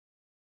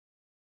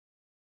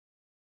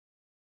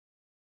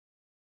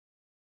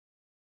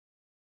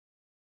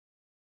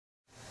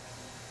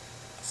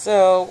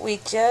So we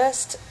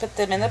just put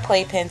them in the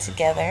playpen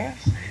together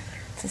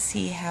to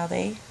see how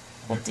they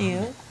will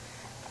do.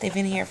 They've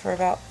been here for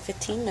about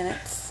 15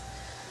 minutes.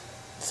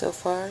 So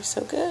far,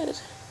 so good.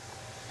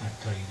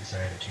 Until you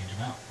decided to change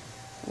them out.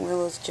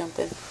 Willow's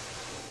jumping.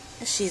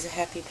 She's a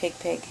happy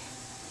pig.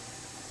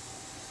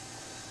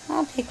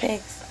 Oh,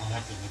 pigs. I'll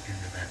have to look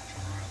into that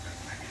tomorrow then.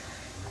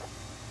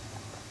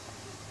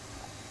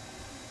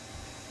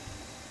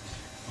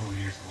 Oh,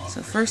 here's the log.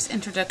 So first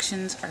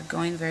introductions are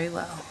going very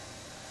well.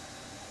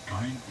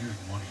 Time is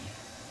money.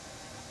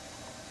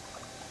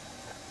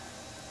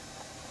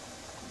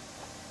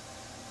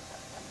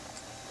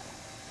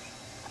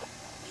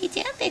 Hey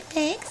down, big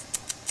pigs.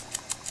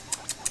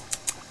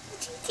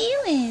 What you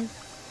doing?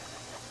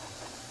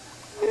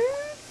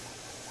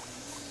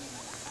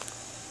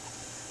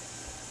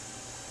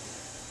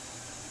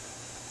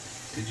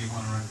 Did you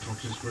want to run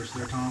torches first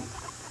there, Tom?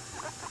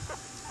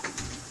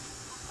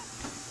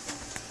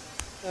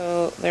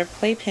 So their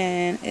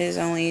playpen is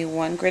only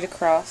 1 grid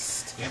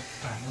across, Yep.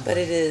 but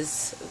it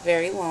is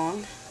very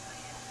long.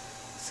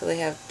 So they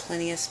have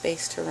plenty of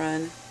space to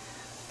run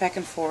back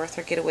and forth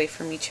or get away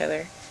from each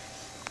other.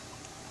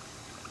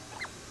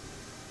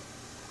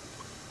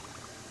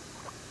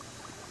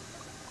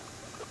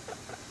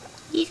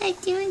 You guys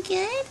doing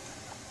good?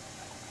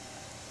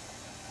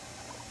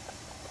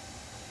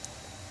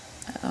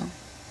 Uh-oh.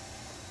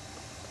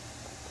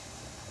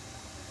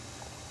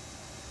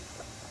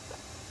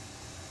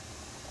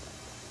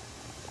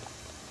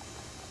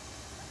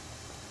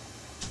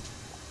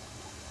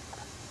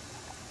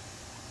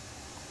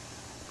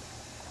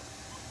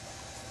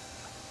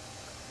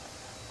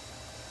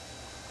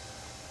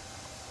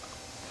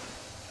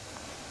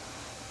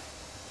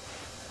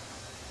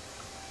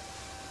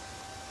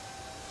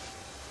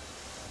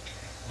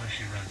 Once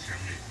she runs here,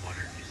 I'm going to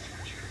water these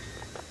torches.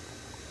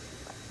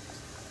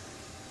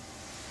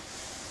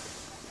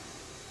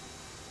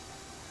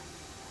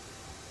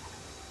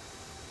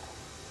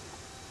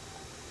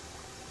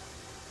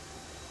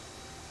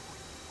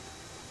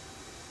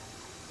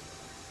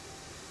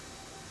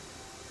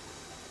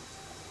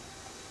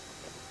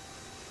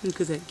 Look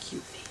at that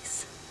cute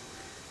face.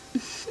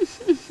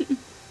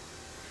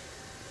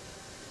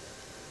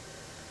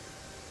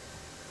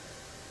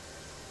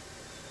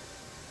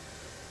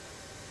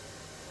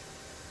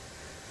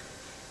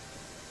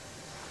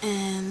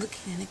 And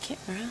looking in the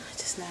camera, I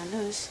just now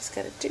noticed she's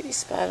got a dirty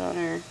spot on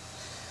her.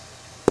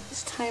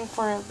 It's time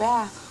for a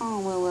bath, huh,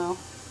 Willow?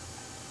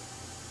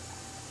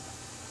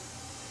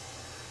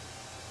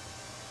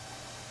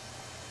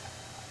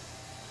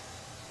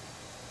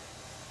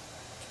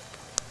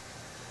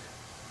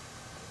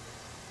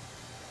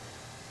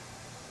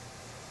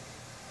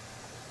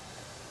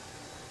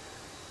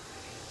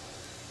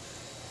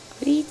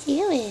 What are you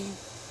doing?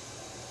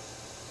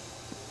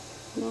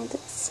 You want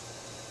this?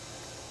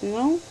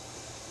 No?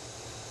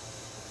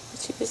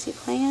 Are you busy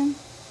playing?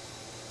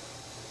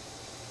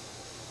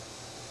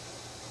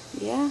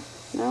 Yeah?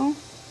 No?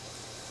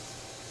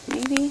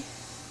 Maybe?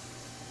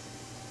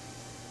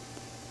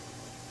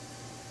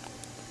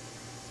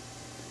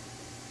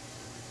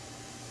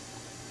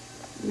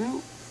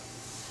 No?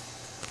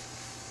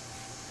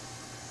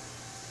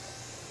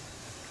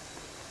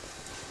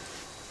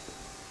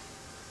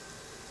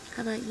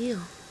 How about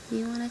you?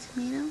 You want a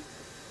tomato?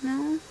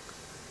 No?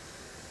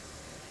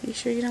 Are you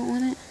sure you don't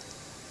want it?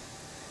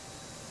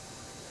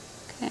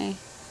 Okay.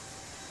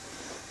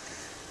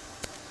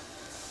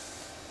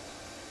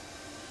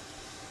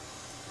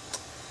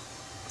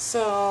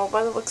 So,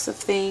 by the looks of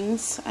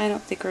things, I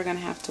don't think we're going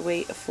to have to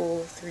wait a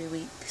full 3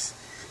 weeks.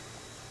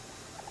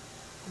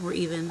 Or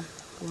even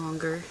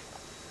longer.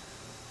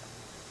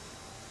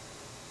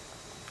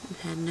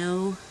 We've had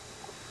no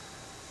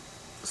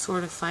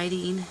sort of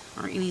fighting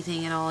or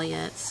anything at all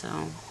yet, so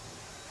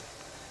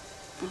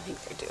I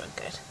think they're doing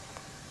good.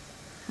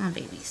 Oh,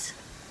 babies.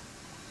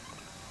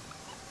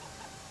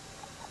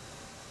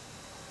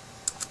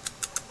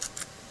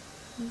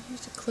 And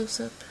here's a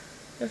close-up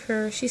of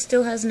her. She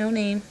still has no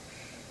name.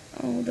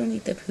 Oh, don't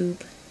eat the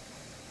poop.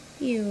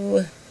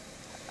 Ew.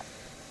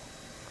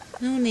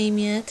 No name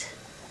yet.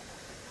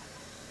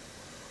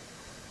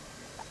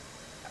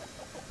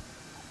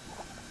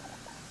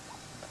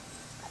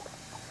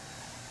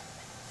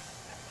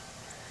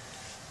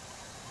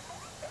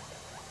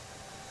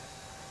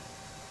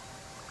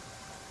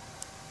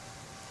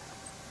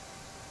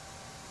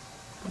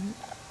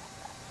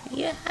 Are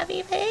you a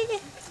happy pig?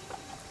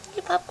 Are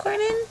you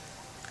popcorning?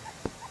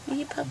 Are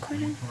you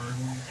popcorning?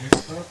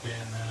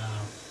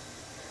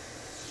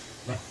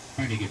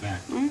 Trying to get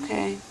back.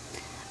 Okay.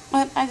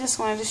 But I just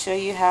wanted to show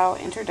you how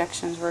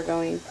introductions were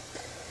going.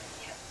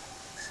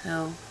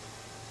 So,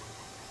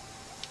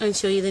 and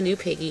show you the new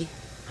piggy.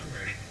 I'm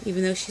ready.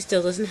 Even though she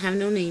still doesn't have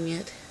no name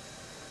yet.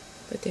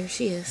 But there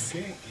she is.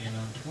 Okay, and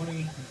on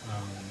 20,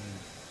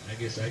 I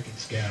guess I can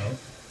scout.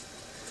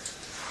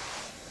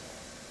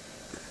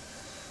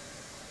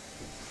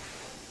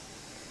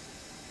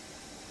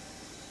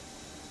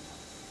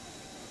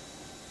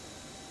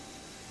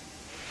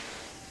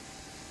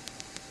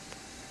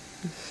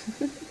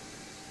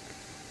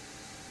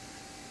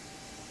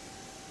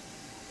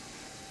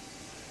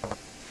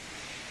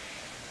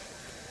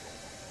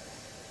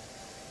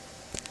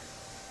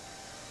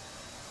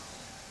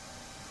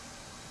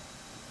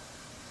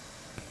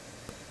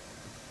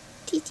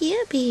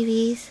 do,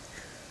 babies?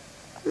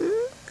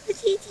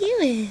 What you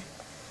doing?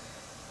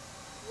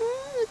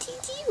 What you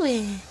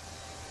doing?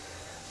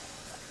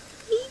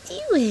 What you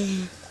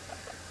doing?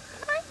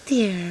 Hi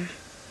there.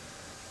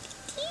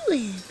 What you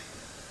doing?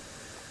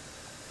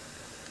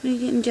 Are you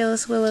getting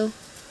jealous, Willow?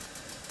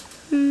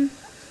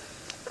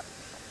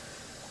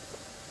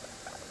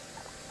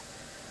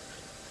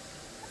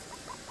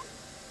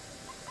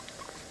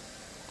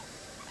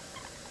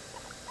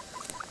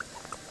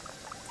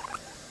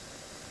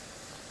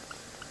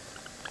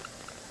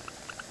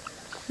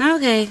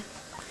 Okay.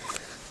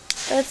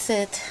 That's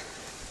it.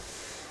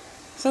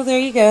 So there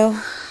you go.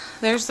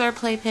 There's our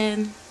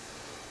playpen.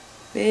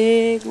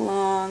 Big,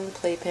 long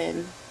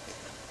playpen.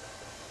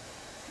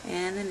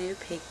 And the new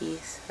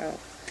piggies. So,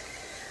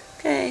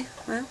 okay,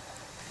 well,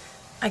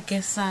 I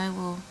guess I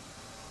will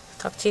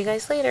talk to you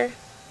guys later.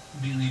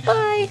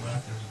 Bye.